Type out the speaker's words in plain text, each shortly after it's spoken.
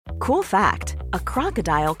Cool fact, a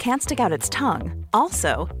crocodile can't stick out its tongue.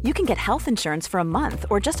 Also, you can get health insurance for a month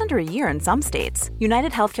or just under a year in some states.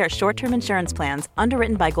 United Healthcare short-term insurance plans,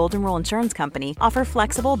 underwritten by Golden Rule Insurance Company, offer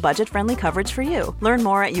flexible, budget-friendly coverage for you. Learn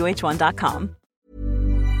more at uh1.com.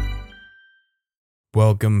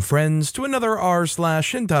 Welcome, friends, to another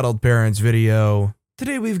rSlash Entitled Parents video.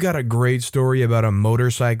 Today we've got a great story about a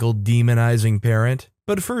motorcycle demonizing parent.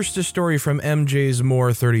 But first, a story from MJ's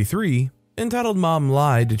More 33, entitled Mom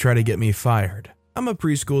Lied to Try to Get Me Fired. I'm a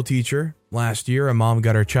preschool teacher. Last year, a mom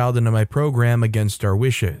got her child into my program against our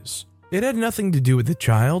wishes. It had nothing to do with the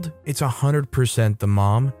child. It's 100% the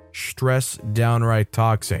mom. Stress downright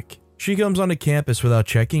toxic. She comes onto campus without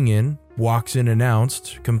checking in, walks in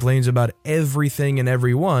unannounced, complains about everything and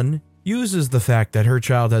everyone, uses the fact that her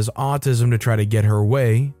child has autism to try to get her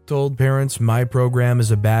way, told parents my program is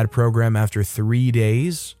a bad program after 3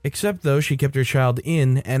 days, except though she kept her child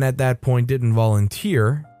in and at that point didn't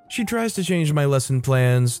volunteer. She tries to change my lesson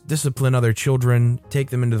plans, discipline other children, take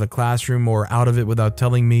them into the classroom or out of it without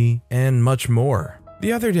telling me, and much more.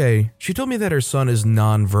 The other day, she told me that her son is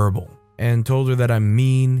nonverbal, and told her that I'm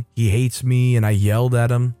mean, he hates me, and I yelled at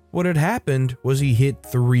him. What had happened was he hit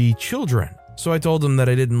 3 children. So I told him that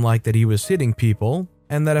I didn't like that he was hitting people,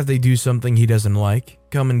 and that if they do something he doesn't like,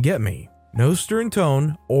 come and get me. No stern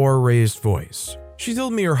tone or raised voice. She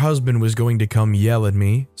told me her husband was going to come yell at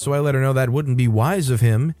me, so I let her know that wouldn't be wise of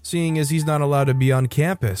him, seeing as he's not allowed to be on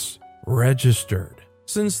campus. Registered.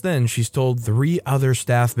 Since then, she's told 3 other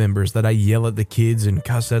staff members that I yell at the kids and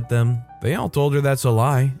cuss at them. They all told her that's a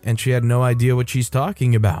lie, and she had no idea what she's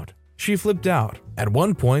talking about. She flipped out. At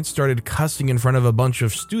one point, started cussing in front of a bunch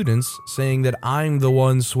of students, saying that I'm the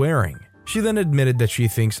one swearing. She then admitted that she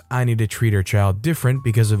thinks I need to treat her child different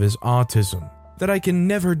because of his autism. That I can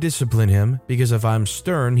never discipline him because if I'm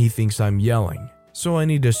stern, he thinks I'm yelling. So I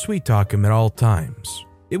need to sweet talk him at all times.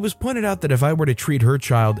 It was pointed out that if I were to treat her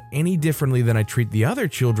child any differently than I treat the other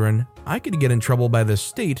children, I could get in trouble by the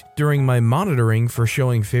state during my monitoring for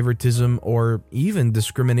showing favoritism or even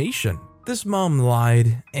discrimination. This mom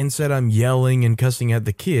lied and said I'm yelling and cussing at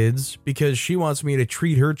the kids because she wants me to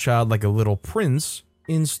treat her child like a little prince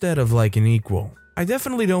instead of like an equal. I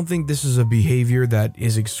definitely don't think this is a behavior that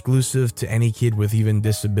is exclusive to any kid with even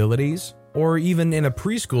disabilities, or even in a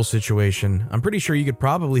preschool situation. I'm pretty sure you could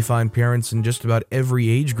probably find parents in just about every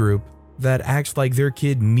age group that acts like their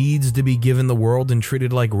kid needs to be given the world and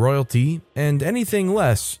treated like royalty, and anything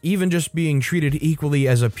less, even just being treated equally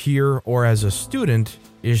as a peer or as a student,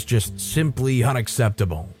 is just simply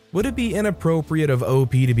unacceptable. Would it be inappropriate of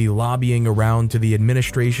OP to be lobbying around to the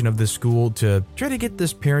administration of the school to try to get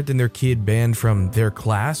this parent and their kid banned from their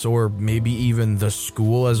class or maybe even the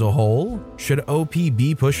school as a whole? Should OP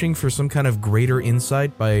be pushing for some kind of greater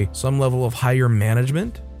insight by some level of higher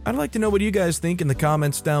management? I'd like to know what you guys think in the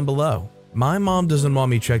comments down below. My mom doesn't want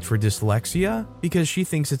me checked for dyslexia because she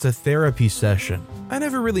thinks it's a therapy session. I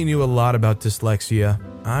never really knew a lot about dyslexia.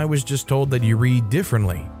 I was just told that you read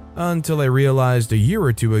differently. Until I realized a year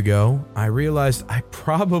or 2 ago, I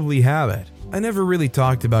probably have it. I never really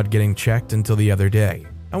talked about getting checked until the other day.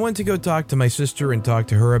 I went to go talk to my sister and talk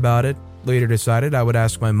to her about it. Later decided I would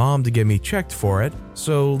ask my mom to get me checked for it.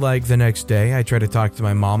 So like the next day, I tried to talk to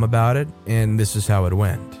my mom about it, and this is how it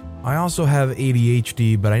went. I also have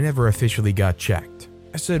ADHD, but I never officially got checked.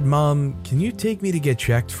 I said, Mom, can you take me to get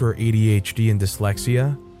checked for ADHD and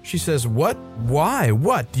dyslexia? She says, what? Why?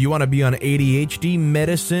 What? Do you want to be on ADHD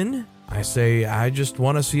medicine? I say, I just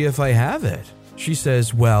want to see if I have it. She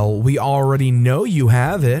says, well, we already know you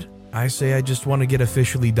have it. I say, I just want to get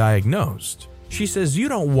officially diagnosed. She says, you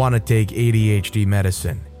don't want to take ADHD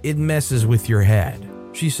medicine. It messes with your head.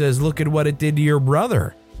 She says, look at what it did to your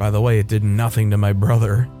brother. By the way, it did nothing to my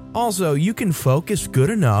brother. Also, you can focus good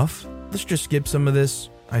enough. Let's just skip some of this.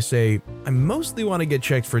 I say, I mostly want to get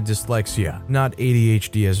checked for dyslexia, not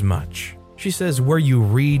ADHD as much. She says, where you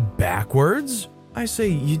read backwards? I say,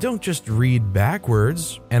 you don't just read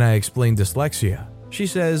backwards, and I explain dyslexia. She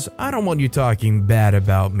says, I don't want you talking bad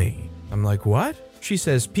about me. I'm like, what? She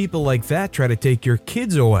says, people like that try to take your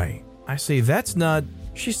kids away. I say, that's not...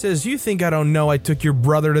 She says, you think I don't know I took your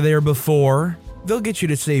brother to there before? They'll get you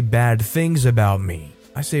to say bad things about me.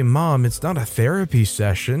 I say, Mom, it's not a therapy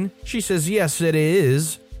session. She says, yes, it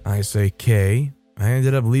is. I say, Kay. I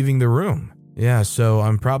ended up leaving the room. Yeah, so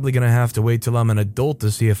I'm probably gonna have to wait till I'm an adult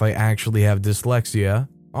to see if I actually have dyslexia.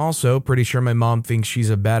 Also, pretty sure my mom thinks she's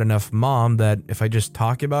a bad enough mom that if I just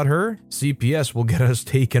talk about her, CPS will get us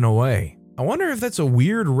taken away. I wonder if that's a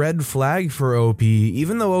weird red flag for OP,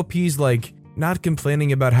 even though OP's like not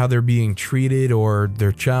complaining about how they're being treated or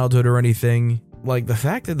their childhood or anything. Like the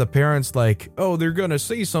fact that the parent's like, oh, they're gonna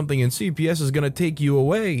say something and CPS is gonna take you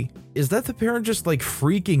away. Is that the parent just like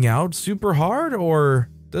freaking out super hard, or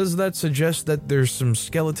does that suggest that there's some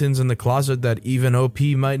skeletons in the closet that even OP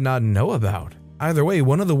might not know about? Either way,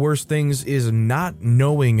 one of the worst things is not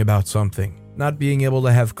knowing about something, not being able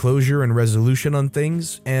to have closure and resolution on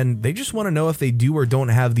things, and they just want to know if they do or don't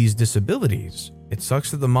have these disabilities. It sucks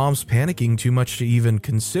that the mom's panicking too much to even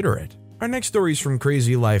consider it. Our next story is from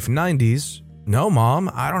Crazy Life 90s. No, Mom,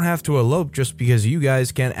 I don't have to elope just because you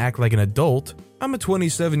guys can't act like an adult. I'm a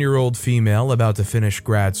 27-year-old female about to finish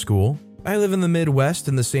grad school. I live in the Midwest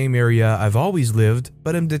in the same area I've always lived,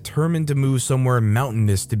 but am determined to move somewhere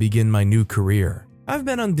mountainous to begin my new career. I've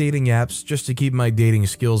been on dating apps just to keep my dating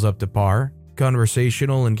skills up to par,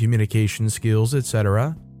 conversational and communication skills,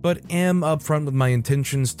 etc., but am upfront with my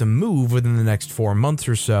intentions to move within the next 4 months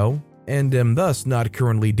or so, and am thus not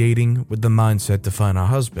currently dating with the mindset to find a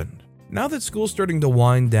husband. Now that school's starting to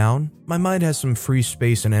wind down, my mind has some free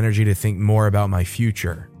space and energy to think more about my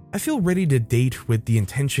future. I feel ready to date with the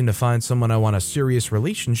intention to find someone I want a serious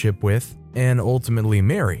relationship with and ultimately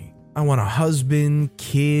marry. I want a husband,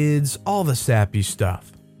 kids, all the sappy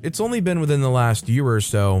stuff. It's only been within the last year or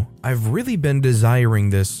so I've really been desiring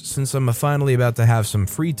this since I'm finally about to have some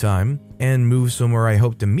free time and move somewhere I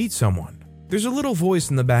hope to meet someone. There's a little voice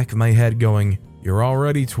in the back of my head going, "You're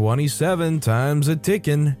already 27, time's a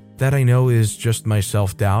tickin'," that I know is just my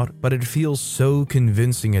self-doubt, but it feels so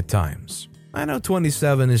convincing at times. I know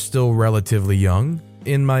 27 is still relatively young.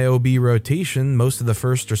 In my OB rotation, most of the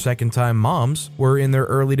first or second time moms were in their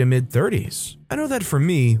early to mid 30s. I know that for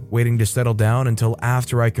me, waiting to settle down until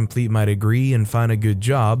after I complete my degree and find a good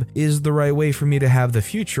job is the right way for me to have the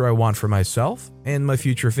future I want for myself and my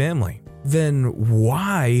future family. Then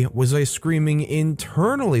why was I screaming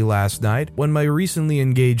internally last night when my recently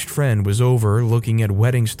engaged friend was over looking at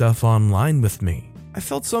wedding stuff online with me? I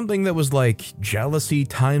felt something that was like jealousy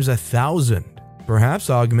times 1,000, perhaps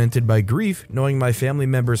augmented by grief knowing my family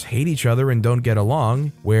members hate each other and don't get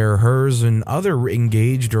along, where hers and other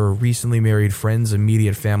engaged or recently married friends'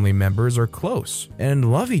 immediate family members are close and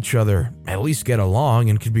love each other, at least get along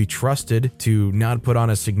and could be trusted to not put on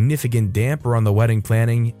a significant damper on the wedding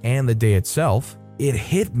planning and the day itself. It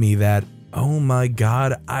hit me that, oh my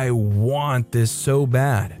god, I want this so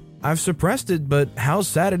bad. I've suppressed it, but how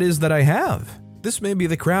sad it is that I have. This may be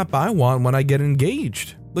the crap I want when I get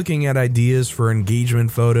engaged. Looking at ideas for engagement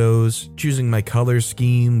photos, choosing my color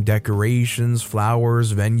scheme, decorations,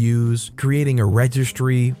 flowers, venues, creating a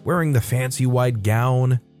registry, wearing the fancy white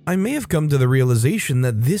gown. I may have come to the realization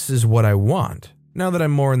that this is what I want. Now that I'm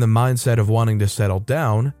more in the mindset of wanting to settle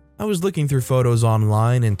down, I was looking through photos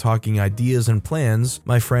online and talking ideas and plans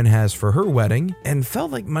my friend has for her wedding and felt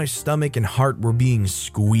like my stomach and heart were being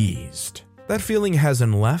squeezed. That feeling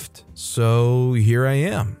hasn't left, so here I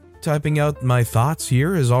am. Typing out my thoughts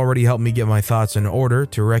here has already helped me get my thoughts in order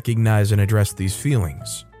to recognize and address these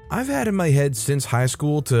feelings. I've had in my head since high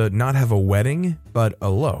school to not have a wedding, but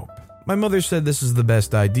elope. My mother said this is the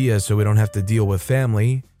best idea so we don't have to deal with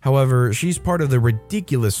family. However, she's part of the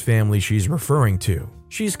ridiculous family she's referring to.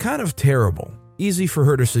 She's kind of terrible. Easy for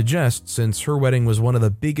her to suggest since her wedding was one of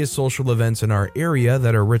the biggest social events in our area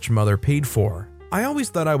that her rich mother paid for. I always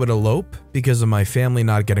thought I would elope because of my family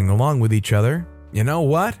not getting along with each other. You know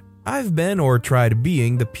what? I've been or tried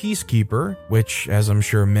being the peacekeeper, which, as I'm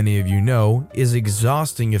sure many of you know, is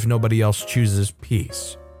exhausting if nobody else chooses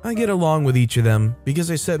peace. I get along with each of them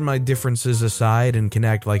because I set my differences aside and can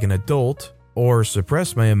act like an adult, or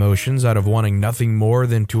suppress my emotions out of wanting nothing more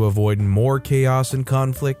than to avoid more chaos and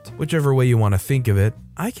conflict, whichever way you want to think of it.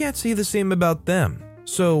 I can't say the same about them.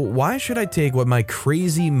 So why should I take what my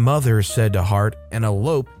crazy mother said to heart and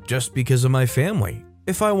elope just because of my family?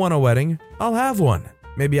 If I want a wedding, I'll have one.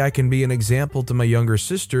 Maybe I can be an example to my younger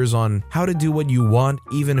sisters on how to do what you want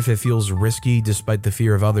even if it feels risky despite the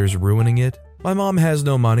fear of others ruining it. My mom has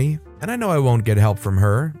no money, and I know I won't get help from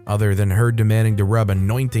her, other than her demanding to rub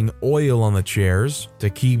anointing oil on the chairs to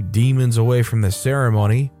keep demons away from the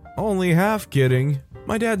ceremony. Only half kidding.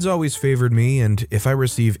 My dad's always favored me, and if I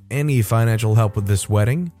receive any financial help with this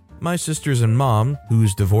wedding, my sisters and mom,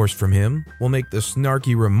 who's divorced from him, will make the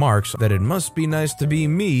snarky remarks that it must be nice to be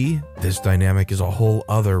me. This dynamic is a whole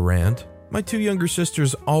other rant. My two younger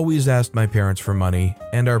sisters always asked my parents for money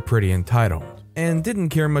and are pretty entitled, and didn't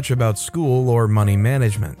care much about school or money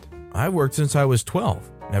management. I worked since I was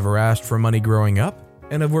 12, never asked for money growing up,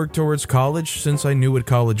 and have worked towards college since I knew what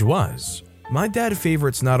college was. My dad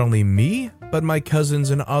favorites not only me, but my cousins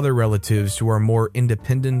and other relatives who are more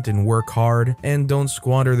independent and work hard and don't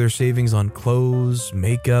squander their savings on clothes,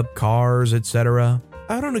 makeup, cars, etc.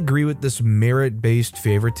 I don't agree with this merit-based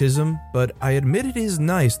favoritism, but I admit it is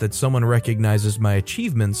nice that someone recognizes my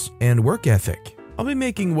achievements and work ethic. I'll be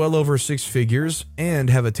making well over 6 figures and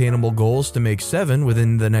have attainable goals to make 7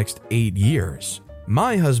 within the next 8 years.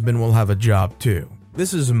 My husband will have a job too.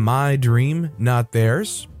 This is my dream, not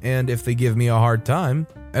theirs, and if they give me a hard time,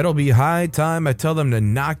 it'll be high time I tell them to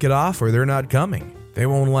knock it off or they're not coming. They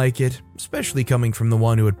won't like it, especially coming from the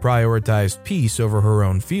one who had prioritized peace over her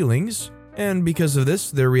own feelings. And because of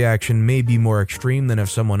this, their reaction may be more extreme than if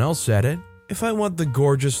someone else said it. If I want the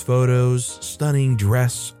gorgeous photos, stunning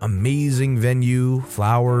dress, amazing venue,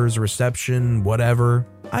 flowers, reception, whatever,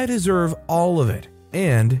 I deserve all of it,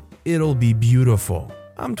 and it'll be beautiful.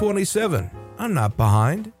 I'm 27. I'm not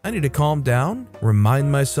behind. I need to calm down,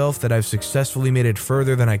 remind myself that I've successfully made it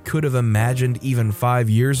further than I could have imagined even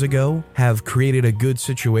 5 years ago, have created a good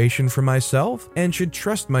situation for myself, and should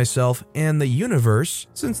trust myself and the universe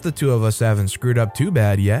since the two of us haven't screwed up too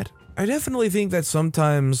bad yet. I definitely think that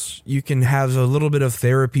sometimes you can have a little bit of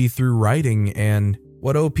therapy through writing, and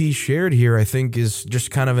what OP shared here I think is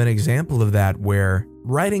just kind of an example of that, where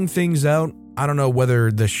writing things out, I don't know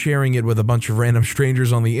whether the sharing it with a bunch of random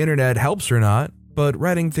strangers on the internet helps or not, but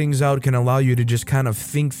writing things out can allow you to just kind of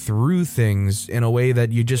think through things in a way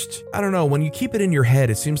that you just, I don't know, when you keep it in your head,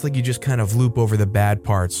 it seems like you just kind of loop over the bad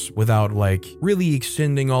parts without like really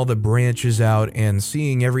extending all the branches out and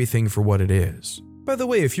seeing everything for what it is. By the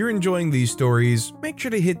way, if you're enjoying these stories, make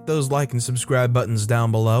sure to hit those like and subscribe buttons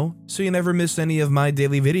down below so you never miss any of my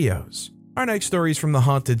daily videos. Our next story is from the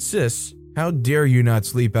Haunted Sis. How dare you not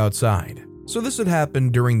sleep outside? So this had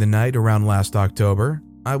happened during the night around last October.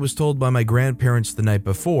 I was told by my grandparents the night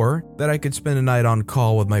before that I could spend a night on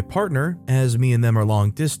call with my partner, as me and them are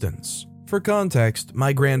long distance. For context,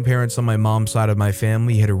 my grandparents on my mom's side of my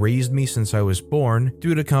family had raised me since I was born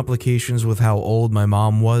due to complications with how old my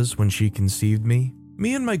mom was when she conceived me.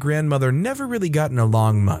 Me and my grandmother never really gotten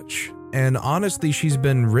along much, and honestly she's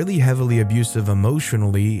been really heavily abusive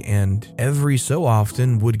emotionally and every so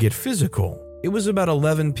often would get physical. It was about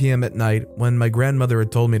 11 p.m. at night when my grandmother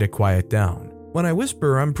had told me to quiet down. When I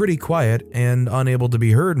whisper, I'm pretty quiet and unable to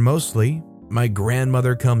be heard mostly. My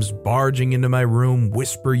grandmother comes barging into my room,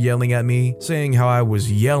 whisper yelling at me, saying how I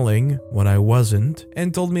was yelling when I wasn't,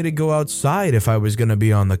 and told me to go outside if I was going to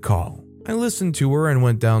be on the call. I listened to her and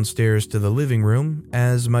went downstairs to the living room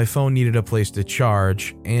as my phone needed a place to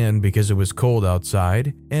charge and because it was cold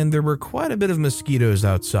outside and there were quite a bit of mosquitoes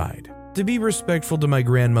outside. To be respectful to my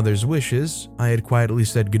grandmother's wishes, I had quietly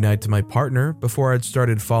said goodnight to my partner before I'd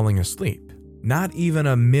started falling asleep. Not even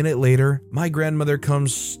a minute later, my grandmother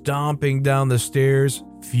comes stomping down the stairs,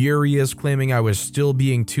 furious, claiming I was still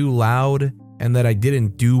being too loud and that I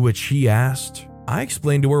didn't do what she asked. I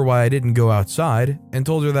explained to her why I didn't go outside and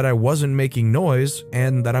told her that I wasn't making noise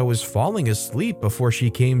and that I was falling asleep before she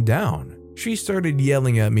came down. She started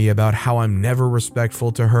yelling at me about how I'm never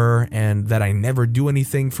respectful to her and that I never do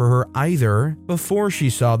anything for her either before she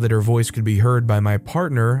saw that her voice could be heard by my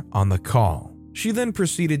partner on the call. She then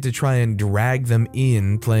proceeded to try and drag them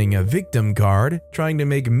in, playing a victim card, trying to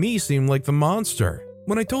make me seem like the monster.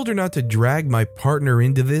 When I told her not to drag my partner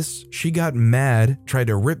into this, she got mad, tried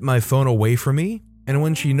to rip my phone away from me, and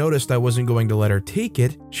when she noticed I wasn't going to let her take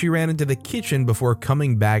it, she ran into the kitchen before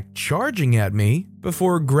coming back charging at me,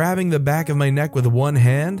 before grabbing the back of my neck with one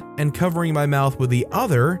hand and covering my mouth with the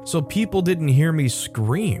other so people didn't hear me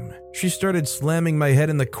scream. She started slamming my head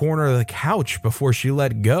in the corner of the couch before she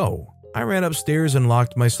let go. I ran upstairs and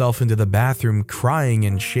locked myself into the bathroom crying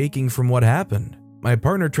and shaking from what happened. My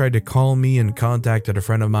partner tried to call me and contacted a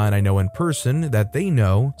friend of mine I know in person that they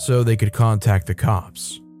know so they could contact the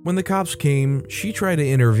cops. When the cops came, she tried to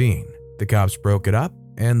intervene. The cops broke it up,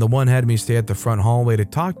 and the one had me stay at the front hallway to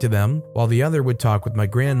talk to them, while the other would talk with my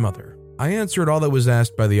grandmother. I answered all that was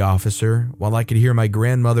asked by the officer, while I could hear my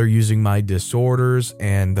grandmother using my disorders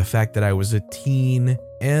and the fact that I was a teen,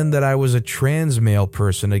 and that I was a trans male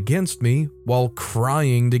person against me, while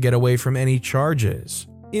crying to get away from any charges.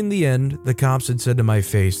 In the end, the cops had said to my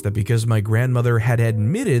face that because my grandmother had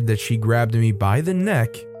admitted that she grabbed me by the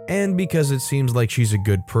neck, and because it seems like she's a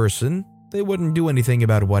good person, they wouldn't do anything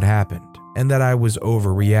about what happened, and that I was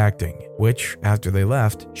overreacting, which, after they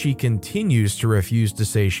left, she continues to refuse to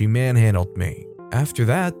say she manhandled me. After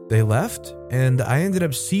that, they left, and I ended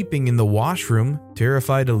up seeping in the washroom,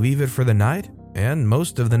 terrified to leave it for the night, and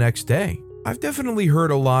most of the next day. I've definitely heard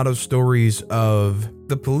a lot of stories of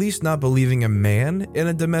the police not believing a man in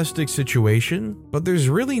a domestic situation, but there's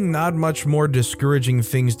really not much more discouraging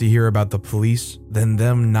things to hear about the police than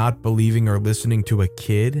them not believing or listening to a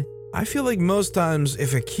kid. I feel like most times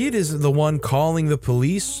if a kid is the one calling the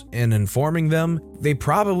police and informing them, they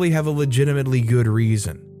probably have a legitimately good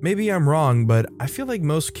reason. Maybe I'm wrong, but I feel like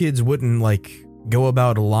most kids wouldn't go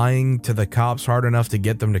about lying to the cops hard enough to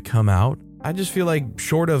get them to come out. I just feel like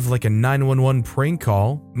short of a 911 prank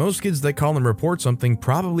call, most kids that call and report something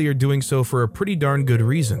probably are doing so for a pretty darn good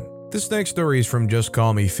reason. This next story is from Just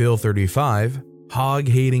Call Me Phil 35, Hog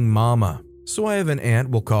Hating Mama. So I have an aunt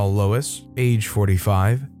we'll call Lois, age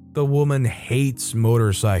 45. The woman hates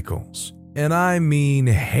motorcycles. And I mean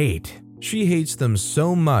hate. She hates them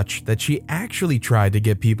so much that she actually tried to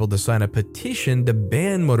get people to sign a petition to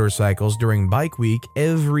ban motorcycles during Bike Week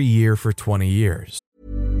every year for 20 years.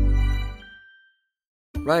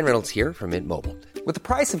 Ryan Reynolds here from Mint Mobile. With the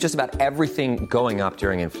price of just about everything going up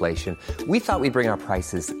during inflation, we thought we'd bring our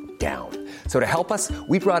prices down. So to help us,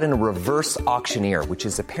 we brought in a reverse auctioneer, which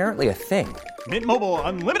is apparently a thing. Mint Mobile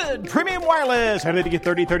Unlimited Premium Wireless. How to get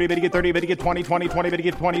 30, 30, bit to get 30, bit to get 20, 20, 20, bit to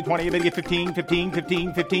get 20, 20, bit to get 15, 15,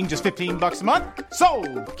 15, 15, just $15 a month?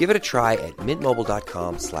 Sold! Give it a try at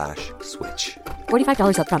mintmobile.com/switch.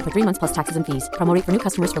 $45 up front for 3 months plus taxes and fees. Promo rate for new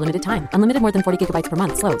customers for limited time. Unlimited more than 40 gigabytes per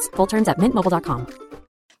month. Slows full terms at mintmobile.com.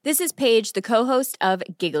 This is Paige, the co-host of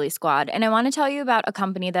Giggly Squad, and I want to tell you about a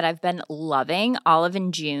company that I've been loving, Olive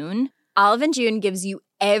 & June. Olive & June gives you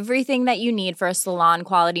everything that you need for a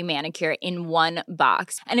salon-quality manicure in one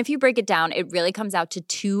box. And if you break it down, it really comes out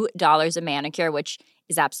to $2 a manicure, which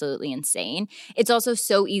is absolutely insane. It's also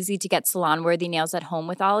so easy to get salon-worthy nails at home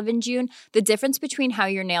with Olive & June. The difference between how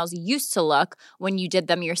your nails used to look when you did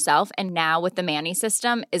them yourself and now with the Mani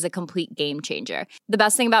system is a complete game changer. The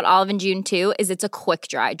best thing about Olive & June, too, is it's a quick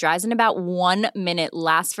dry. Dries in about 1 minute,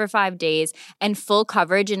 lasts for 5 days, and full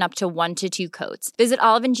coverage in up to 1 to 2 coats. Visit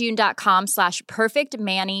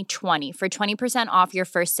oliveandjune.com/perfectmani20 for 20% off your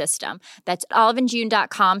first system. That's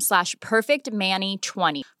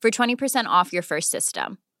oliveandjune.com/perfectmani20 for 20% off your first system.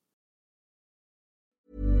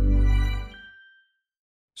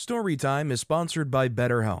 Storytime is sponsored by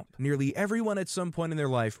BetterHelp. Nearly everyone at some point in their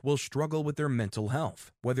life will struggle with their mental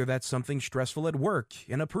health, whether that's something stressful at work,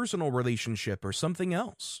 in a personal relationship, or something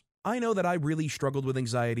else. I know that I really struggled with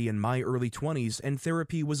anxiety in my early 20s, and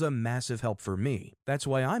therapy was a massive help for me. That's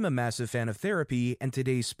why I'm a massive fan of therapy and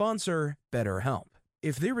today's sponsor, BetterHelp.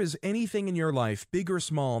 If there is anything in your life, big or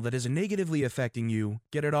small, that is negatively affecting you,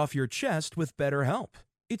 get it off your chest with BetterHelp.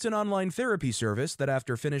 It's an online therapy service that,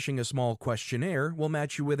 after finishing a small questionnaire, will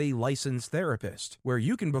match you with a licensed therapist, where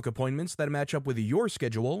you can book appointments that match up with your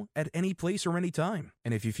schedule at any place or any time.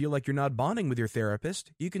 And if you feel like you're not bonding with your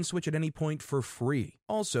therapist, you can switch at any point for free.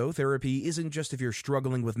 Also, therapy isn't just if you're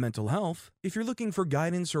struggling with mental health. If you're looking for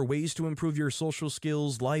guidance or ways to improve your social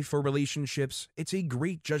skills, life, or relationships, it's a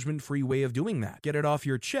great judgment-free way of doing that. Get it off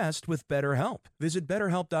your chest with BetterHelp. Visit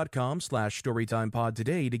BetterHelp.com/StorytimePod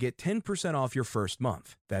today to get 10% off your first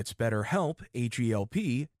month. That's BetterHelp,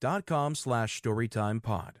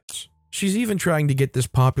 HELP.com/StorytimePod. She's even trying to get this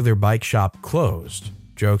popular bike shop closed.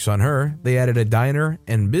 Joke's on her, they added a diner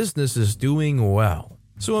and business is doing well.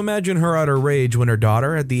 So imagine her utter rage when her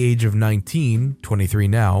daughter, at the age of 19, 23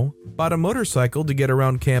 now, bought a motorcycle to get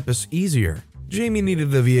around campus easier. Jamie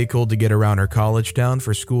needed the vehicle to get around her college town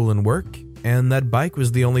for school and work, and that bike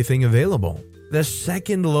was the only thing available. The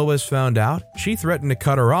second Lois found out, she threatened to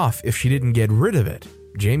cut her off if she didn't get rid of it.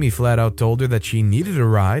 Jamie flat out told her that she needed a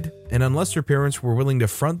ride, and unless her parents were willing to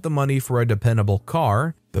front the money for a dependable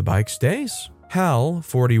car, the bike stays. Hal,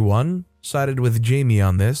 41, sided with Jamie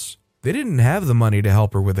on this. They didn't have the money to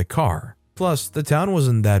help her with a car. Plus, the town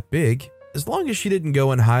wasn't that big. As long as she didn't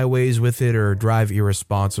go on highways with it or drive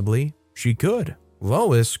irresponsibly, she could.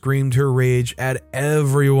 Lois screamed her rage at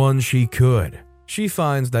everyone she could. She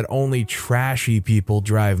finds that only trashy people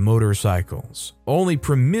drive motorcycles. Only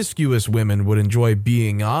promiscuous women would enjoy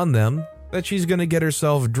being on them. That she's gonna get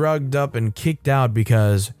herself drugged up and kicked out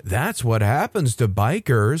because that's what happens to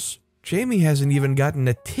bikers. Jamie hasn't even gotten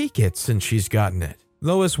a ticket since she's gotten it.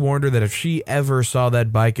 Lois warned her that if she ever saw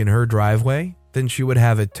that bike in her driveway, then she would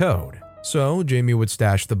have it towed. So Jamie would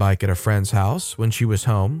stash the bike at a friend's house when she was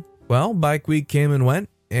home. Well, Bike Week came and went,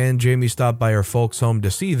 and Jamie stopped by her folks' home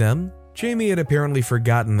to see them. Jamie had apparently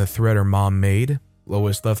forgotten the threat her mom made.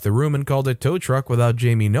 Lois left the room and called a tow truck without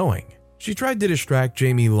Jamie knowing. She tried to distract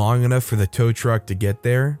Jamie long enough for the tow truck to get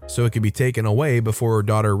there so it could be taken away before her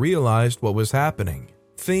daughter realized what was happening.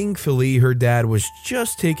 Thankfully, her dad was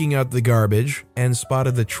just taking out the garbage and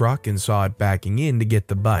spotted the truck and saw it backing in to get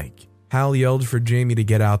the bike. Hal yelled for Jamie to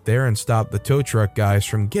get out there and stop the tow truck guys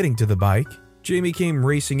from getting to the bike. Jamie came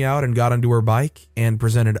racing out and got onto her bike and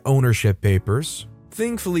presented ownership papers.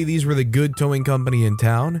 Thankfully, these were the good towing company in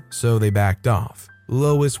town, so they backed off.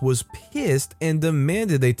 Lois was pissed and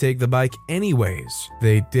demanded they take the bike anyways.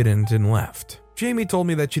 They didn't and left. Jamie told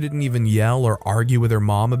me that she didn't even yell or argue with her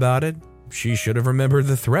mom about it. She should have remembered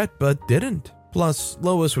the threat, but didn't. Plus,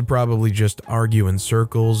 Lois would probably just argue in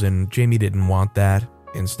circles, and Jamie didn't want that.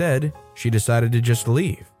 Instead, she decided to just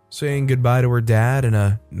leave, saying goodbye to her dad and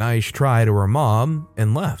a nice try to her mom,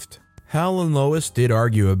 and left. Hal and Lois did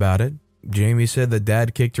argue about it. Jamie said that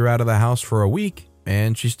dad kicked her out of the house for a week,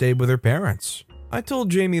 and she stayed with her parents. I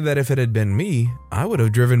told Jamie that if it had been me, I would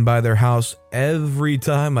have driven by their house every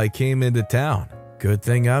time I came into town. Good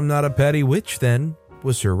thing I'm not a petty witch then,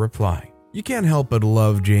 was her reply. You can't help but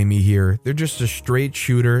love Jamie here. They're just a straight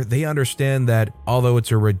shooter. They understand that, although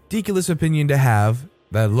it's a ridiculous opinion to have,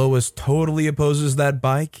 that Lois totally opposes that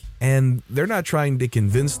bike, and they're not trying to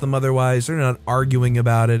convince them otherwise. They're not arguing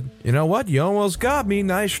about it. You know what? You almost got me.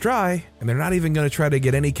 Nice try. And they're not even going to try to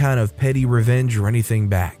get any kind of petty revenge or anything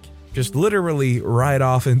back. Just literally ride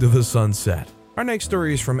off into the sunset. Our next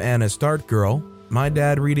story is from Anna Startgirl. My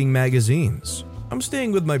dad reading magazines. I'm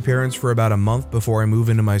staying with my parents for about a month before I move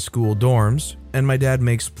into my school dorms, and my dad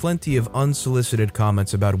makes plenty of unsolicited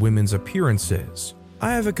comments about women's appearances.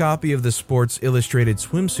 I have a copy of the Sports Illustrated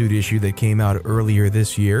swimsuit issue that came out earlier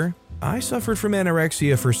this year. I suffered from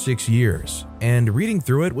anorexia for 6 years, and reading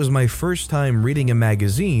through it was my first time reading a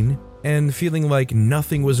magazine and feeling like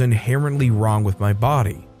nothing was inherently wrong with my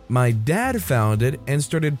body. My dad found it and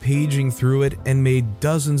started paging through it and made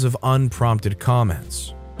dozens of unprompted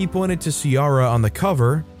comments. He pointed to Ciara on the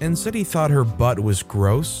cover and said he thought her butt was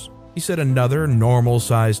gross. He said another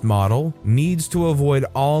normal-sized model needs to avoid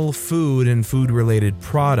all food and food-related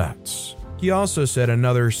products. He also said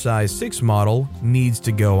another size 6 model needs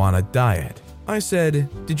to go on a diet. I said,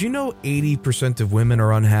 "Did you know 80% of women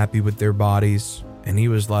are unhappy with their bodies?" And he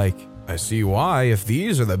was like, "I see why if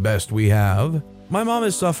these are the best we have." My mom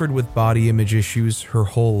has suffered with body image issues her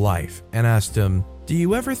whole life, and asked him, "Do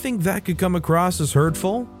you ever think that could come across as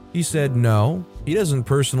hurtful?" He said no, he doesn't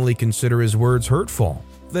personally consider his words hurtful.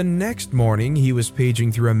 The next morning, he was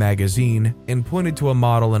paging through a magazine and pointed to a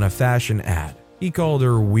model in a fashion ad. He called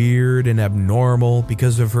her weird and abnormal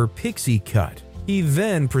because of her pixie cut. He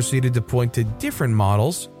then proceeded to point to different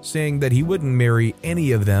models, saying that he wouldn't marry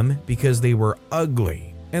any of them because they were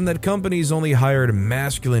ugly, and that companies only hired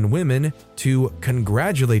masculine women to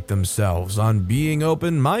congratulate themselves on being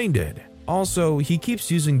open-minded. Also, he keeps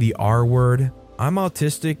using the R word. I'm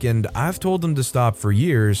autistic and I've told him to stop for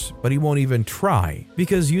years, but he won't even try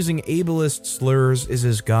because using ableist slurs is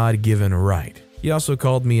his God-given right. He also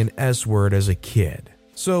called me an S word as a kid.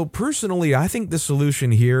 So personally, I think the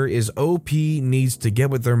solution here is OP needs to get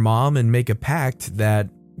with their mom and make a pact that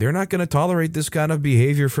they're not going to tolerate this kind of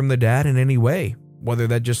behavior from the dad in any way. Whether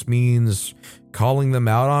that just means calling them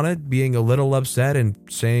out on it, being a little upset and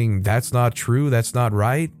saying that's not true, that's not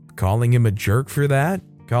right, calling him a jerk for that,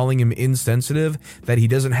 calling him insensitive, that he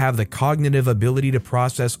doesn't have the cognitive ability to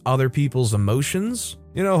process other people's emotions.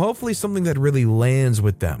 Hopefully something that really lands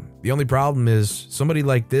with them. The only problem is somebody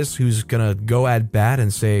like this who's gonna go at bat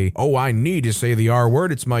and say, "Oh, I need to say the R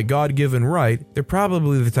word, it's my God-given right." They're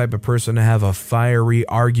probably the type of person to have a fiery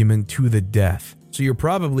argument to the death. So you're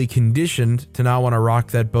probably conditioned to not want to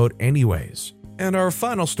rock that boat anyways. And our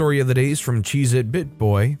final story of the day is from Cheez-It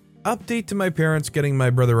BitBoy. Update to my parents getting my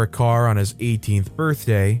brother a car on his 18th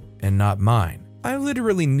birthday, and not mine. I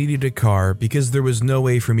literally needed a car because there was no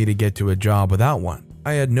way for me to get to a job without one.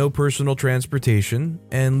 I had no personal transportation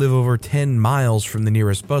and live over 10 miles from the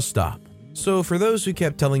nearest bus stop. So for those who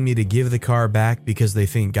kept telling me to give the car back because they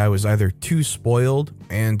think I was either too spoiled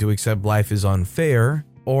and to accept life is unfair,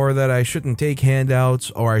 or that I shouldn't take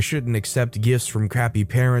handouts or I shouldn't accept gifts from crappy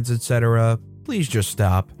parents, etc., please just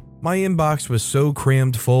stop. My inbox was so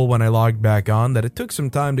crammed full when I logged back on that it took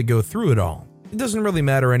some time to go through it all. It doesn't really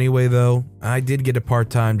matter anyway though. I did get a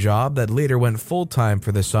part-time job that later went full-time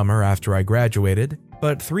for the summer after I graduated,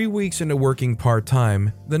 but 3 weeks into working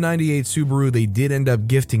part-time, the 98 Subaru they did end up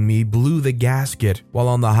gifting me blew the gasket while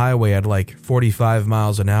on the highway at like 45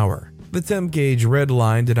 miles an hour. The temp gauge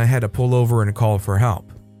redlined and I had to pull over and call for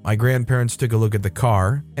help. My grandparents took a look at the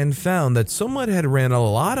car and found that someone had ran a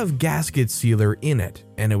lot of gasket sealer in it,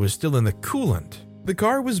 and it was still in the coolant. The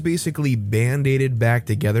car was basically band-aided back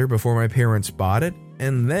together before my parents bought it,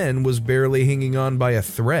 and then was barely hanging on by a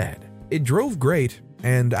thread. It drove great,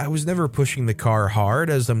 and I was never pushing the car hard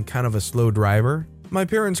as I'm kind of a slow driver. My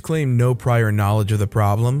parents claimed no prior knowledge of the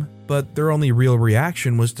problem, but their only real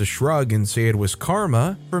reaction was to shrug and say it was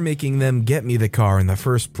karma for making them get me the car in the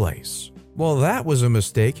first place. Well, that was a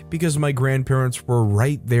mistake because my grandparents were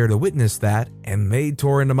right there to witness that, and they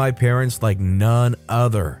tore into my parents like none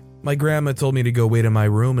other. My grandma told me to go wait in my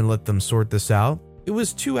room and let them sort this out. It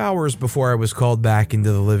was 2 hours before I was called back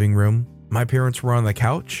into the living room. My parents were on the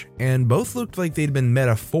couch, and both looked like they'd been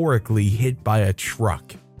metaphorically hit by a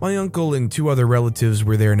truck. My uncle and 2 other relatives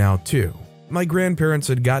were there now too. My grandparents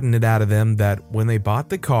had gotten it out of them that when they bought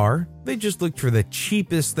the car, they just looked for the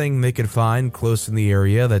cheapest thing they could find close in the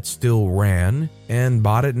area that still ran, and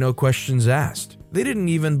bought it no questions asked. They didn't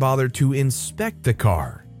even bother to inspect the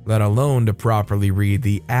car, let alone to properly read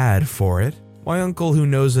the ad for it. My uncle, who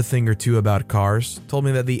knows a thing or two about cars, told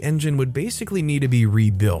me that the engine would basically need to be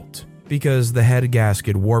rebuilt because the head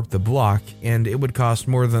gasket warped the block and it would cost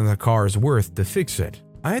more than the car's worth to fix it.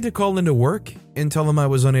 I had to call into work and tell them I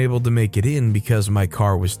was unable to make it in because my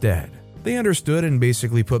car was dead. They understood and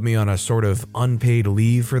basically put me on a sort of unpaid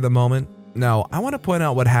leave for the moment. Now, I want to point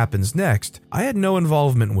out what happens next I had no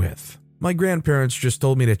involvement with. My grandparents just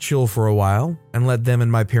told me to chill for a while and let them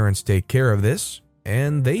and my parents take care of this,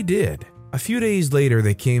 and they did. A few days later,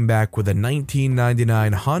 they came back with a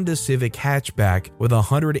 1999 Honda Civic hatchback with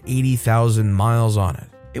 180,000 miles on it.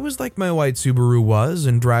 It was like my white Subaru was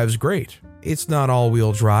and drives great. It's not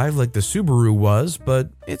all-wheel drive like the Subaru was, but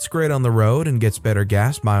it's great on the road and gets better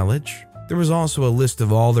gas mileage. There was also a list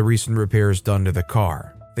of all the recent repairs done to the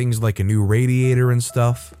car, things like a new radiator and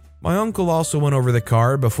stuff. My uncle also went over the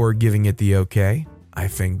car before giving it the okay. I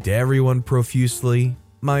thanked everyone profusely.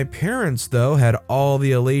 My parents, though, had all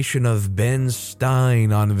the elation of Ben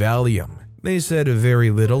Stein on Valium. They said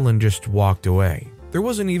very little and just walked away. There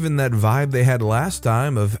wasn't even that vibe they had last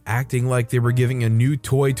time of acting like they were giving a new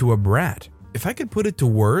toy to a brat. If I could put it to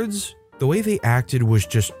words, the way they acted was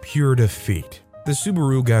just pure defeat. The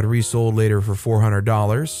Subaru got resold later for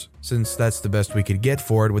 $400, since that's the best we could get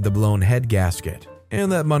for it with the blown head gasket.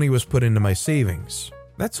 And that money was put into my savings.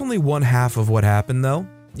 That's only one half of what happened though.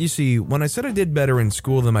 You see, when I said I did better in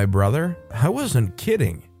school than my brother, I wasn't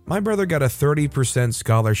kidding. My brother got a 30%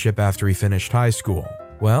 scholarship after he finished high school.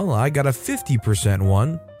 Well, I got a 50%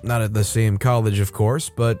 one, not at the same college of course,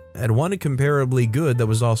 but at one comparably good that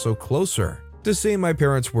was also closer. To say my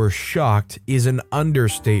parents were shocked is an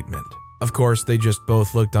understatement. Of course, they just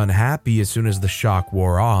both looked unhappy as soon as the shock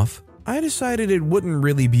wore off. I decided it wouldn't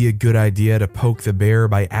really be a good idea to poke the bear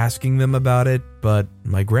by asking them about it, but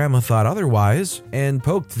my grandma thought otherwise and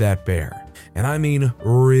poked that bear. And I mean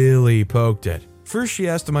really poked it. First, she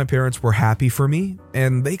asked if my parents were happy for me,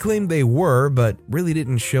 and they claimed they were, but really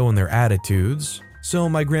didn't show in their attitudes. So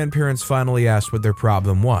my grandparents finally asked what their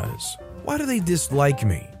problem was. Why do they dislike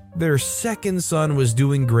me? Their second son was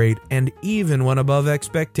doing great and even went above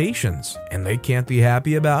expectations, and they can't be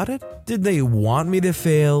happy about it? Did they want me to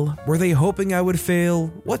fail? Were they hoping I would fail?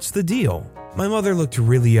 What's the deal? My mother looked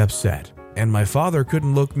really upset, and my father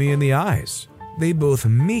couldn't look me in the eyes. They both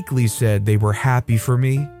meekly said they were happy for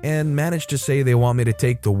me and managed to say they want me to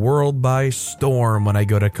take the world by storm when I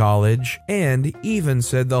go to college, and even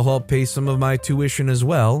said they'll help pay some of my tuition as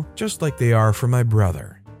well, just like they are for my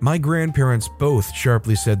brother. My grandparents both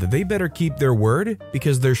sharply said that they better keep their word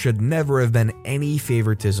because there should never have been any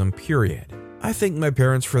favoritism, period. I thanked my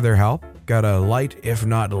parents for their help, got a light if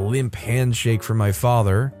not limp handshake from my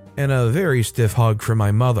father, and a very stiff hug from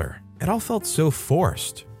my mother. It all felt so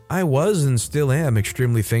forced. I was and still am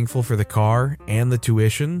extremely thankful for the car and the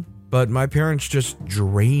tuition, but my parents just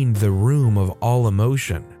drained the room of all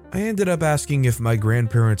emotion. I ended up asking if my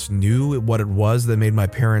grandparents knew what it was that made my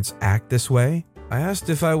parents act this way. I asked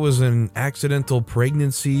if I was an accidental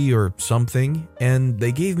pregnancy or something, and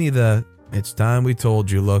they gave me the "it's time we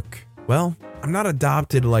told you" look. Well, I'm not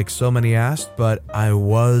adopted like so many asked, but I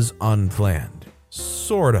was unplanned.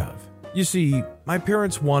 Sort of. You see, my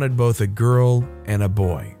parents wanted both a girl and a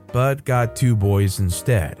boy, but got 2 boys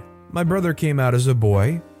instead. My brother came out as a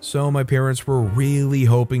boy, so my parents were really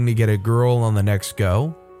hoping to get a girl on the next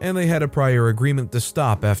go, and they had a prior agreement to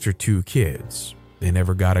stop after 2 kids. They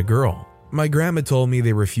never got a girl. My grandma told me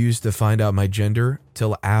they refused to find out my gender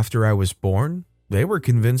till after I was born. They were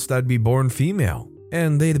convinced I'd be born female,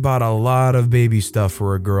 and they'd bought a lot of baby stuff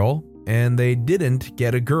for a girl, and they didn't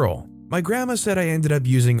get a girl. My grandma said I ended up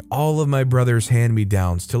using all of my brother's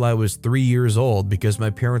hand-me-downs till I was 3 years old because my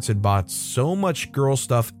parents had bought so much girl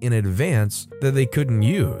stuff in advance that they couldn't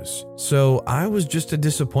use. So I was just a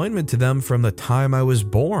disappointment to them from the time I was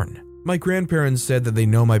born. My grandparents said that they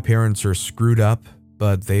know my parents are screwed up,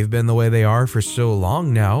 but they've been the way they are for so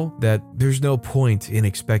long now that there's no point in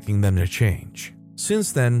expecting them to change.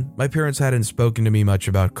 Since then, my parents hadn't spoken to me much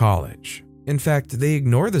about college. In fact, they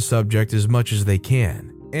ignore the subject as much as they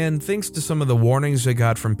can. and thanks to some of the warnings I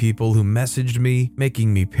got from people who messaged me,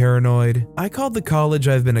 making me paranoid, I called the college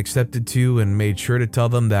I've been accepted to and made sure to tell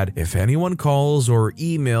them that if anyone calls or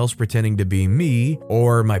emails pretending to be me,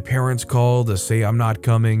 or my parents call to say I'm not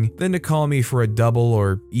coming, then to call me for a double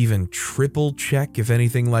or even triple check if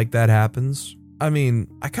anything like that happens. I mean,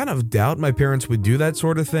 I kind of doubt my parents would do that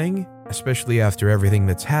sort of thing, especially after everything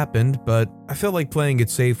that's happened, but I felt like playing it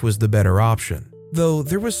safe was the better option. Though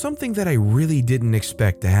there was something that I really didn't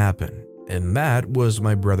expect to happen, and that was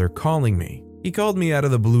my brother calling me. He called me out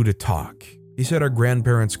of the blue to talk. He said our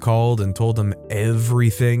grandparents called and told him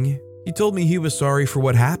everything. He told me he was sorry for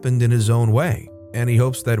what happened in his own way, and he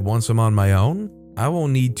hopes that once I'm on my own, I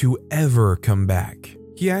won't need to ever come back.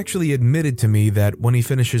 He actually admitted to me that when he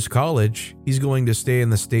finishes college, he's going to stay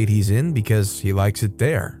in the state he's in because he likes it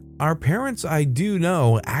there. Our parents, I do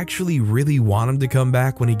know, actually really want him to come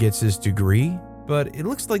back when he gets his degree, but it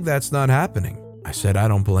looks like that's not happening. I said I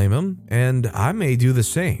don't blame him, and I may do the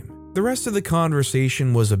same. The rest of the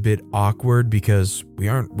conversation was a bit awkward because we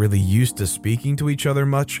aren't really used to speaking to each other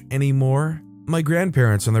much anymore. My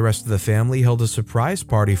grandparents and the rest of the family held a surprise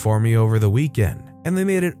party for me over the weekend, and they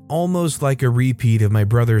made it almost like a repeat of my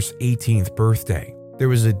brother's 18th birthday. There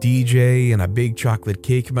was a DJ and a big chocolate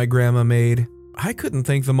cake my grandma made. I couldn't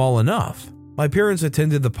thank them all enough. My parents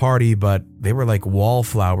attended the party, but they were like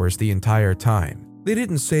wallflowers the entire time. They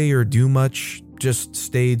didn't say or do much, just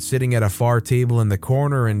stayed sitting at a far table in the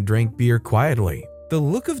corner and drank beer quietly. The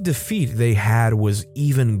look of defeat they had was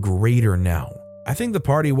even greater now. I think the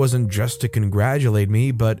party wasn't just to congratulate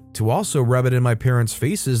me, but to also rub it in my parents'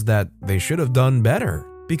 faces that they should have done better,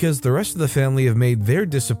 because the rest of the family have made their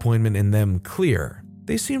disappointment in them clear.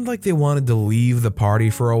 They seemed like they wanted to leave the party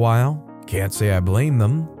for a while. Can't say I blame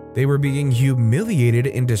them. They were being humiliated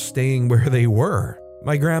into staying where they were.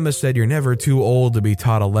 My grandma said you're never too old to be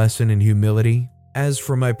taught a lesson in humility. As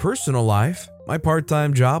for my personal life, my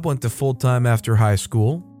part-time job went to full-time after high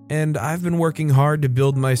school, and I've been working hard to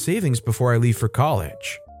build my savings before I leave for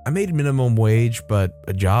college. I made minimum wage, but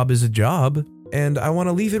a job is a job, and I want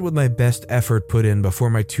to leave it with my best effort put in before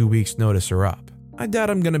my 2 weeks notice are up. I doubt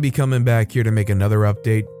I'm going to be coming back here to make another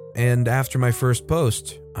update, and after my first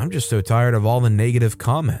post, I'm just so tired of all the negative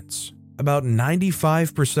comments. About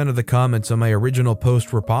 95% of the comments on my original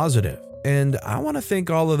post were positive, and I want to thank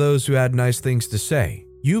all of those who had nice things to say.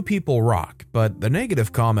 You people rock, but the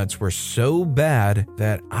negative comments were so bad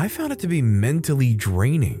that I found it to be mentally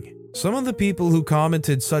draining. Some of the people who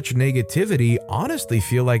commented such negativity honestly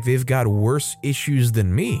feel like they've got worse issues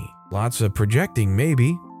than me. Lots of projecting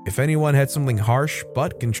maybe. If anyone had something harsh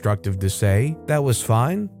but constructive to say, that was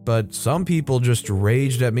fine, but some people just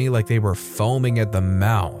raged at me like they were foaming at the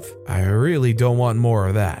mouth. I really don't want more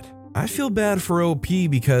of that. I feel bad for OP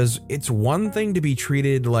because it's one thing to be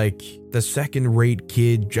treated like the second-rate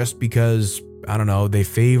kid just because, I don't know, they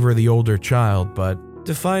favor the older child, but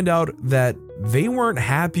to find out that they weren't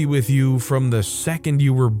happy with you from the second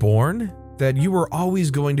you were born, that you were always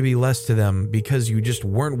going to be less to them because you just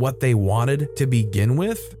weren't what they wanted to begin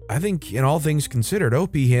with, I think in all things considered,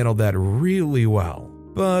 OP handled that really well.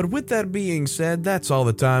 But with that being said, that's all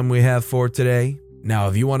the time we have for today. Now,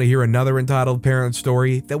 if you want to hear another Entitled Parent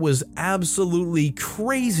story that was absolutely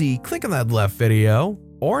crazy, click on that left video.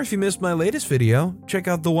 Or if you missed my latest video, check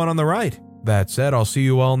out the one on the right. That said, I'll see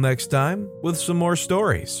you all next time with some more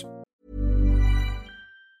stories.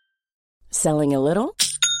 Selling a little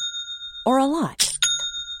or a lot?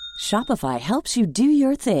 Shopify helps you do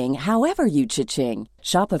your thing however you cha-ching.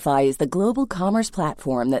 Shopify is the global commerce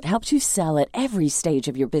platform that helps you sell at every stage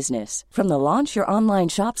of your business. From the launch your online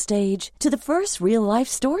shop stage to the first real-life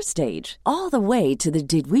store stage, all the way to the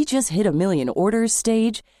did we just hit a million orders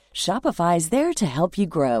stage. Shopify is there to help you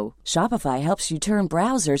grow. Shopify helps you turn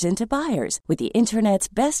browsers into buyers with the internet's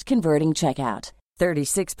best converting checkout.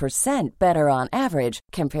 36% better on average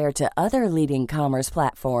compared to other leading commerce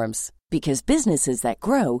platforms. Because businesses that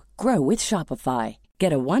grow, grow with Shopify.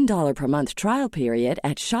 Get a $1 per month trial period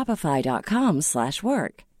at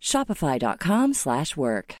shopify.com/work.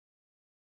 Shopify.com/work.